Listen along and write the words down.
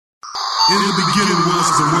In the beginning was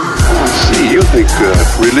the word. I see. You think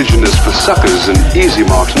religion is for suckers and easy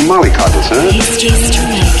marks and mollycoddles, huh?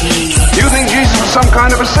 You think Jesus was some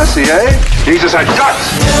kind of a sissy, eh? Jesus had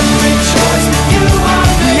guts. Every choice you are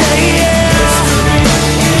made.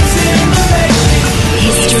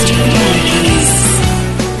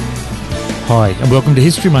 Hi, and welcome to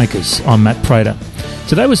History Makers. I'm Matt Prater.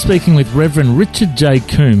 Today we're speaking with Reverend Richard J.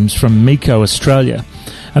 Coombs from Miko, Australia,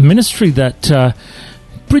 a ministry that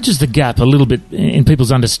bridges the gap a little bit in people's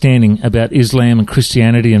understanding about Islam and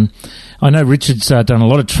Christianity. And I know Richard's done a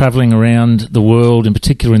lot of travelling around the world, in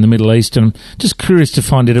particular in the Middle East, and I'm just curious to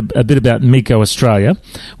find out a bit about Miko, Australia.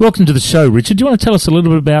 Welcome to the show, Richard. Do you want to tell us a little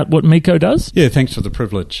bit about what Miko does? Yeah, thanks for the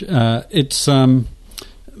privilege.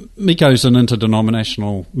 Miko's an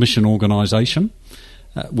interdenominational mission organisation.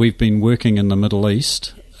 We've been working in the Middle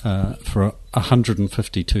East for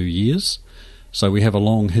 152 years, so we have a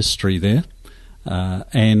long history there.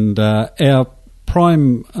 And our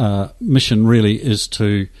prime mission really is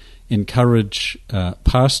to encourage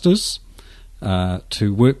pastors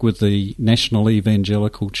to work with the National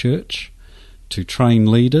Evangelical Church, to train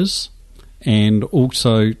leaders, and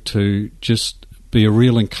also to just be a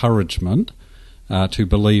real encouragement to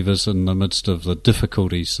believers in the midst of the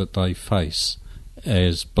difficulties that they face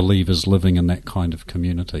as believers living in that kind of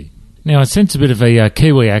community. Now, I sense a bit of a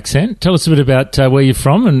Kiwi accent. Tell us a bit about where you're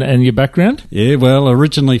from and your background. Yeah, well,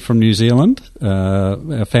 originally from New Zealand.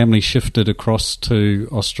 Our family shifted across to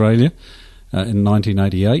Australia in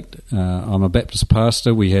 1988. I'm a Baptist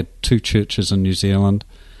pastor. We had 2 churches in New Zealand,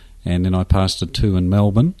 and then I pastored 2 in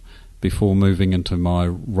Melbourne before moving into my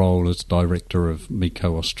role as director of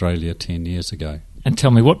Miko Australia 10 years ago. And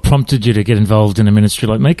tell me, what prompted you to get involved in a ministry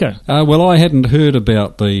like Miko? Well, I hadn't heard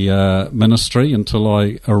about the ministry until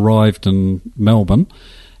I arrived in Melbourne,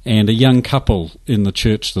 and a young couple in the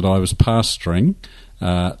church that I was pastoring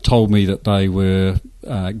told me that they were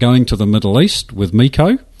going to the Middle East with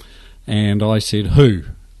Miko, and I said, who?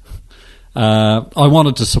 I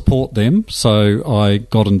wanted to support them, so I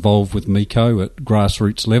got involved with Miko at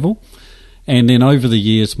grassroots level. And then over the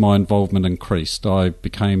years, my involvement increased. I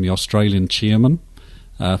became the Australian chairman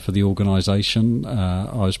for the organisation.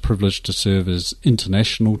 I was privileged to serve as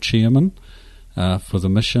international chairman for the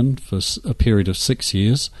mission for a period of 6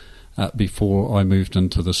 years before I moved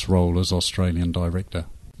into this role as Australian director.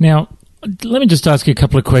 Now, let me just ask you a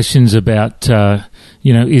couple of questions about,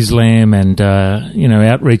 Islam and,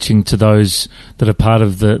 outreaching to those that are part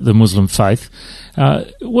of the Muslim faith.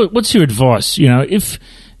 What's your advice? If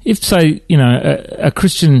say, a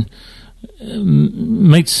Christian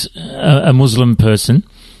meets a Muslim person,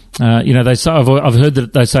 they say, I've heard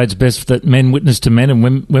that they say it's best that men witness to men and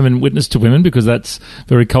women witness to women because that's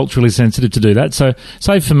very culturally sensitive to do that. So,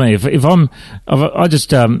 say for me, if I just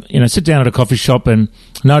sit down at a coffee shop and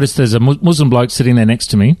notice there's a Muslim bloke sitting there next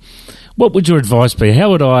to me, what would your advice be? How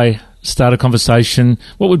would I start a conversation?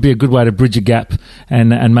 What would be a good way to bridge a gap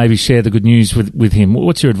and maybe share the good news with him?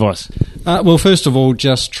 What's your advice? Well, first of all,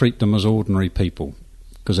 just treat them as ordinary people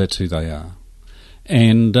because that's who they are.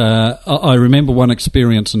 And I remember one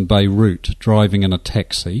experience in Beirut, driving in a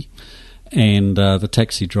taxi, and the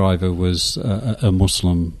taxi driver was a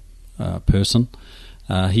Muslim person.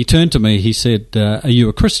 He turned to me, he said, are you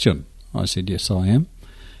a Christian? I said, yes, I am.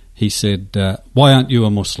 He said, why aren't you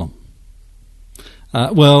a Muslim?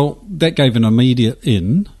 Well, that gave an immediate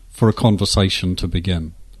in for a conversation to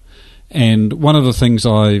begin. And one of the things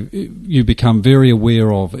you become very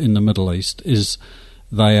aware of in the Middle East is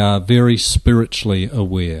they are very spiritually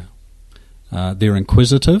aware. They're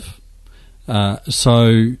inquisitive.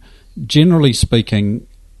 So generally speaking,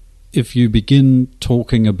 if you begin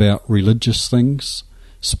talking about religious things,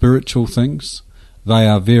 spiritual things, they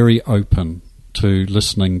are very open to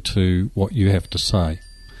listening to what you have to say.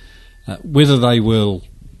 Whether they will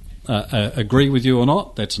agree with you or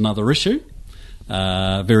not, that's another issue.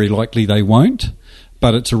 Very likely they won't,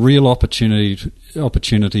 but it's a real opportunity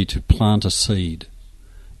to plant a seed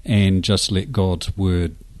and just let God's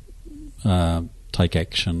word take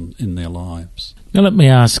action in their lives. Now let me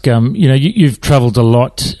ask, you've travelled a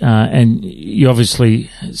lot and you obviously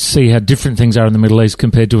see how different things are in the Middle East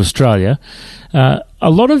compared to Australia. A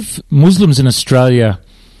lot of Muslims in Australia,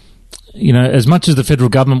 as much as the federal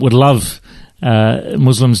government would love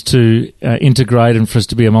Muslims to integrate and for us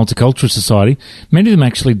to be a multicultural society, many of them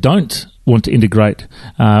actually don't want to integrate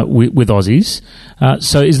with Aussies.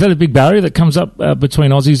 So is that a big barrier that comes up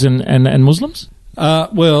between Aussies and Muslims?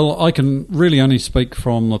 Well, I can really only speak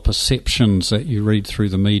from the perceptions that you read through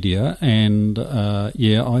the media, and I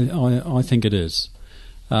think it is.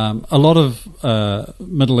 A lot of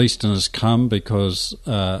Middle Easterners come because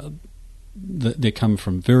they come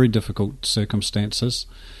from very difficult circumstances.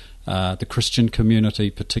 The Christian community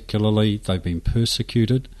particularly, they've been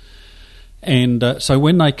persecuted. And so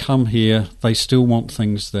when they come here, they still want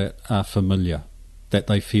things that are familiar, that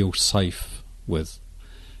they feel safe with.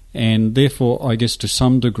 And therefore, I guess to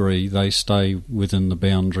some degree, they stay within the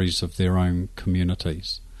boundaries of their own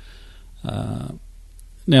communities.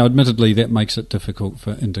 Now, admittedly, that makes it difficult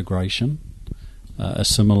for integration,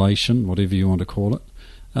 assimilation, whatever you want to call it.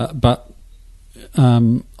 But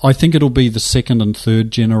I think it'll be the second and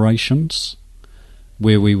third generations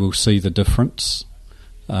where we will see the difference.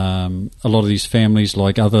 A lot of these families,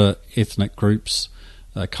 like other ethnic groups,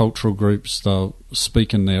 cultural groups, they'll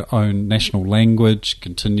speak in their own national language,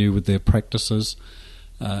 continue with their practices.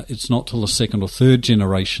 It's not till the second or third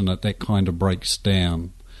generation that kind of breaks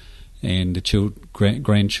down, and the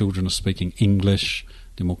grandchildren are speaking English,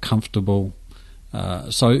 they're more comfortable.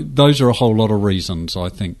 So those are a whole lot of reasons, I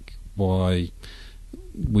think, why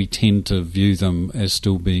we tend to view them as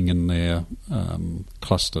still being in their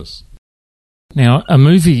clusters. Now, a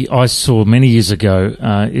movie I saw many years ago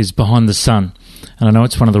is Behind the Sun, and I know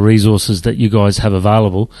it's one of the resources that you guys have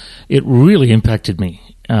available. It really impacted me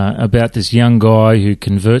about this young guy who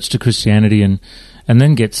converts to Christianity and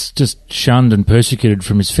then gets just shunned and persecuted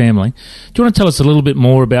from his family. Do you want to tell us a little bit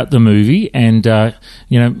more about the movie and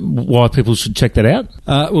why people should check that out?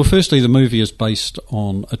 Well, firstly, the movie is based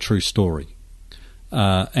on a true story,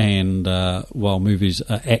 and while movies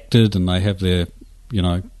are acted and they have their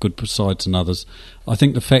good sides and others, I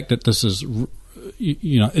think the fact that this is,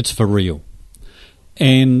 it's for real.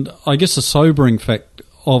 And I guess the sobering fact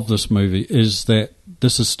of this movie is that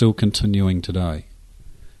this is still continuing today.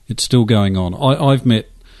 It's still going on. I've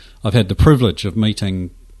had the privilege of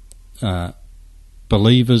meeting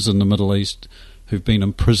believers in the Middle East who've been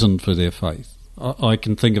imprisoned for their faith. I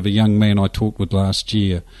can think of a young man I talked with last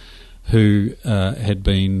year who had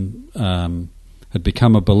become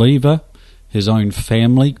a believer. His own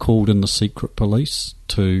family called in the secret police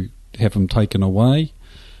to have him taken away.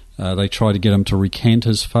 They tried to get him to recant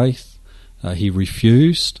his faith. He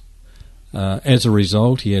refused. As a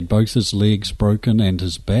result, he had both his legs broken and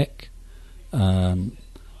his back.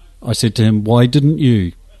 I said to him, why didn't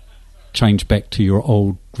you change back to your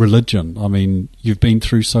old religion? I mean, you've been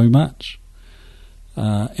through so much.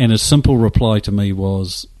 And his simple reply to me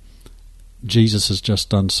was, Jesus has just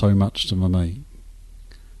done so much to me.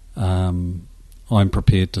 I'm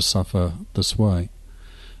prepared to suffer this way.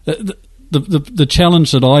 The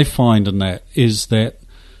challenge that I find in that is that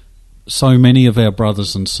so many of our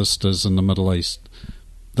brothers and sisters in the Middle East,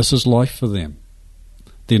 this is life for them.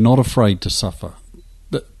 They're not afraid to suffer.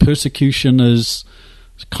 The persecution is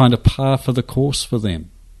kind of par for the course for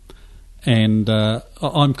them. And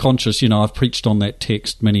I'm conscious, I've preached on that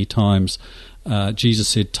text many times. Jesus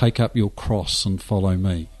said, take up your cross and follow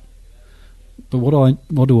me. But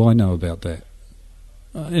what do I know about that?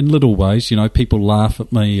 In little ways, people laugh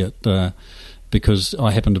at me because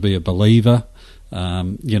I happen to be a believer.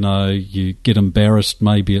 You get embarrassed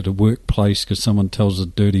maybe at a workplace because someone tells a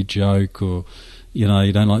dirty joke, or you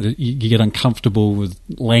don't like it. You get uncomfortable with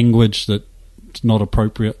language that's not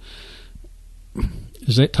appropriate.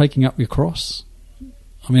 Is that taking up your cross?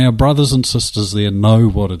 I mean, our brothers and sisters there know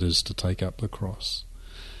what it is to take up the cross.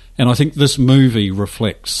 And I think this movie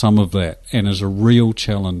reflects some of that and is a real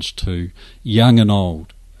challenge to young and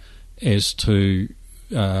old as to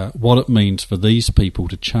what it means for these people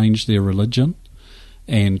to change their religion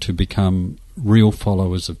and to become real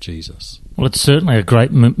followers of Jesus. Well, it's certainly a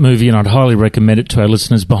great movie, and I'd highly recommend it to our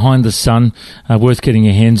listeners. Behind the Sun, worth getting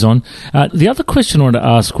your hands on. The other question I wanted to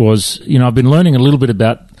ask was, I've been learning a little bit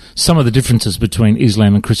about some of the differences between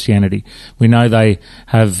Islam and Christianity. We know they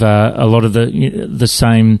have a lot of the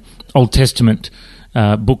same Old Testament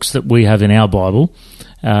books that we have in our Bible,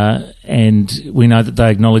 and we know that they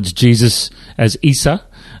acknowledge Jesus as Isa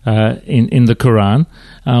in the Quran.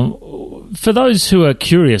 For those who are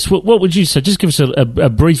curious, what would you say? Just give us a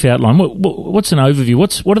brief outline. What's an overview?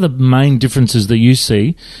 What are the main differences that you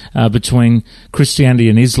see between Christianity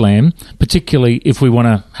and Islam, particularly if we want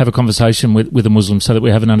to have a conversation with a Muslim so that we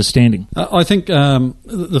have an understanding? I think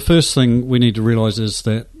the first thing we need to realise is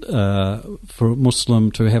that for a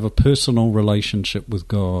Muslim to have a personal relationship with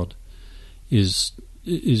God is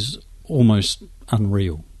almost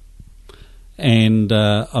unreal. And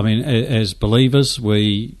as believers,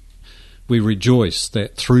 we rejoice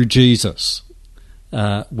that through Jesus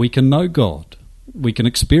we can know God, we can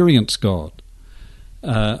experience God.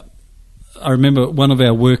 I remember one of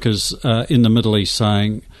our workers in the Middle East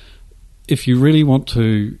saying, if you really want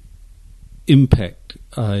to impact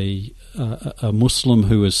a Muslim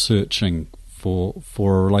who is searching for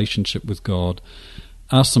a relationship with God,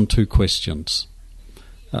 ask them 2 questions.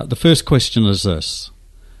 The first question is this: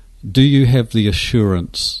 do you have the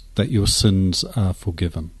assurance that your sins are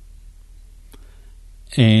forgiven?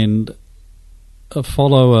 And a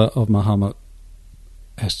follower of Muhammad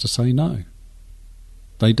has to say no.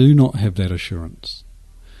 They do not have that assurance.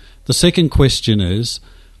 The second question is,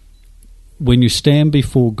 when you stand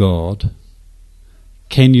before God,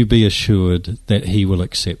 can you be assured that He will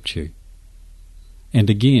accept you? And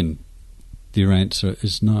again, their answer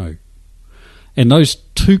is no. And those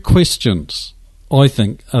 2 questions, I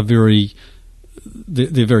think, are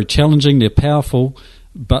they're very challenging, they're powerful,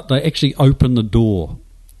 but they actually open the door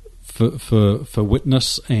for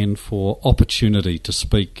witness and for opportunity to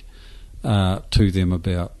speak to them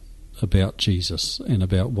about Jesus and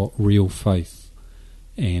about what real faith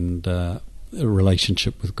and a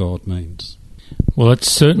relationship with God means. Well,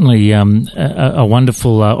 it's certainly a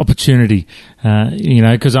wonderful opportunity,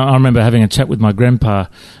 because I remember having a chat with my grandpa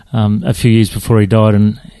a few years before he died,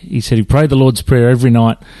 and he said he prayed the Lord's Prayer every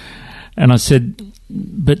night. And I said,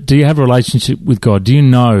 but do you have a relationship with God? Do you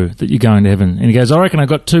know that you're going to heaven? And he goes, I reckon I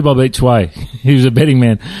got 2 bob each way. He was a betting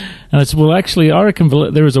man. And I said, well, actually, I reckon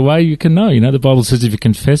there is a way you can know. The Bible says if you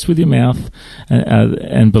confess with your mouth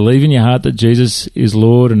and believe in your heart that Jesus is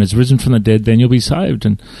Lord and is risen from the dead, then you'll be saved.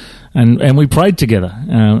 And we prayed together.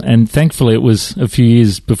 And thankfully it was a few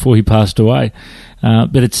years before he passed away.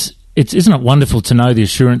 But isn't it wonderful to know the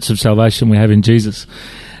assurance of salvation we have in Jesus?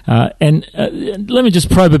 And let me just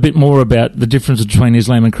probe a bit more about the difference between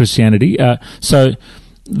Islam and Christianity. So,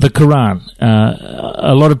 the Quran.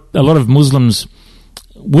 A lot of Muslims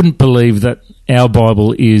wouldn't believe that our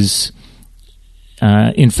Bible is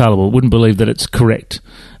infallible. Wouldn't believe that it's correct.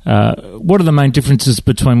 What are the main differences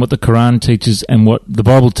between what the Quran teaches and what the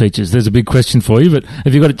Bible teaches? There's a big question for you, but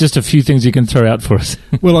have you got just a few things you can throw out for us?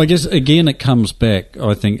 Well, I guess again it comes back,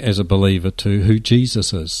 I think, as a believer to who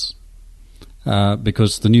Jesus is.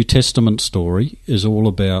 Because the New Testament story is all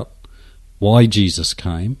about why Jesus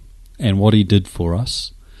came and what he did for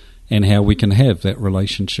us and how we can have that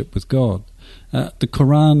relationship with God. The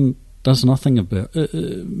Quran does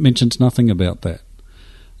mentions nothing about that.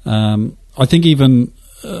 I think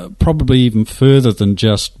probably even further than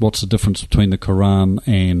just what's the difference between the Quran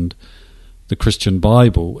and the Christian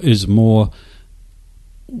Bible is more,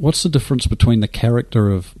 what's the difference between the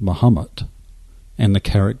character of Muhammad and the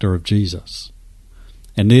character of Jesus?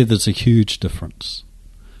 And there's a huge difference.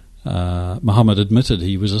 Muhammad admitted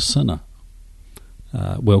he was a sinner.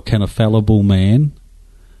 Can a fallible man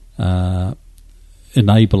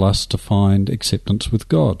enable us to find acceptance with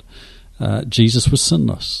God? Jesus was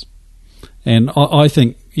sinless. And I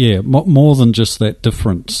think, more than just that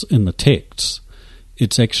difference in the texts,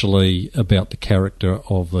 it's actually about the character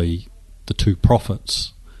of the 2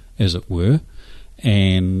 prophets, as it were.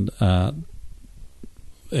 And as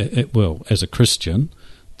a Christian,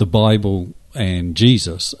 the Bible and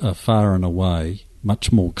Jesus are far and away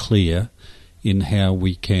much more clear in how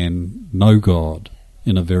we can know God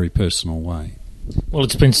in a very personal way. Well,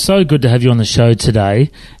 it's been so good to have you on the show today,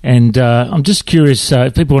 and I'm just curious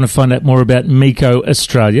if people want to find out more about Miko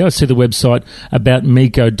Australia. I see the website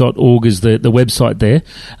aboutmiko.org is the website there.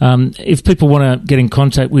 If people want to get in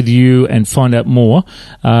contact with you and find out more,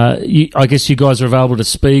 I guess you guys are available to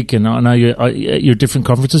speak, and I know you're at different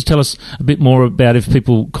conferences. Tell us a bit more about, if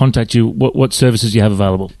people contact you, what services you have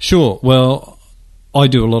available. Sure. Well, I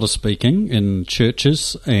do a lot of speaking in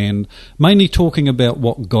churches and mainly talking about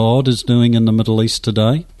what God is doing in the Middle East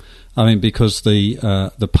today. I mean, because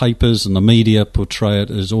the papers and the media portray it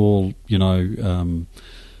as all, being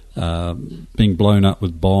blown up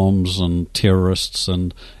with bombs and terrorists,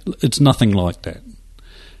 and it's nothing like that.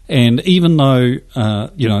 And even though,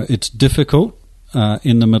 it's difficult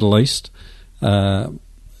in the Middle East,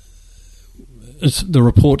 the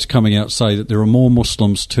reports coming out say that there are more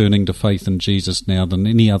Muslims turning to faith in Jesus now than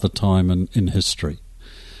any other time in history.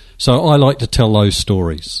 So I like to tell those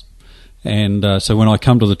stories. And so when I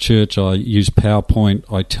come to the church, I use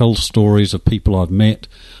PowerPoint. I tell stories of people I've met,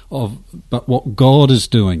 but what God is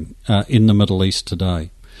doing in the Middle East today.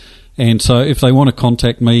 And so if they want to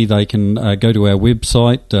contact me, they can go to our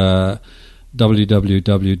website,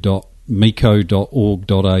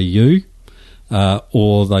 www.miko.org.au.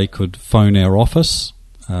 Or they could phone our office,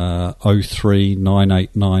 03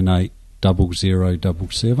 9898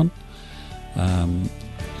 0077.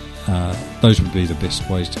 Those would be the best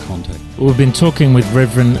ways to contact. We've been talking with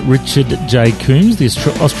Reverend Richard J. Coombs, the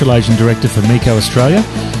Australasian Director for Miko Australia.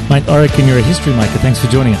 Mate, I reckon you're a history maker. Thanks for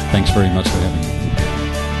joining us. Thanks very much for having me.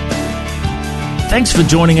 Thanks for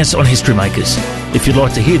joining us on History Makers. If you'd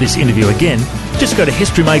like to hear this interview again, just go to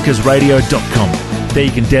historymakersradio.com. There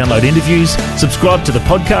you can download interviews, subscribe to the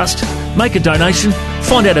podcast, make a donation,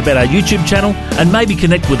 find out about our YouTube channel, and maybe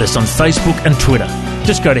connect with us on Facebook and Twitter.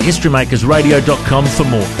 Just go to historymakersradio.com for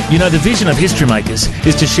more. You know, the vision of History Makers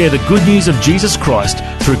is to share the good news of Jesus Christ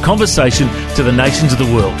through conversation to the nations of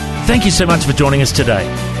the world. Thank you so much for joining us today.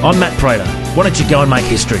 I'm Matt Prater. Why don't you go and make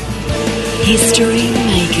history? History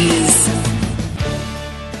Makers.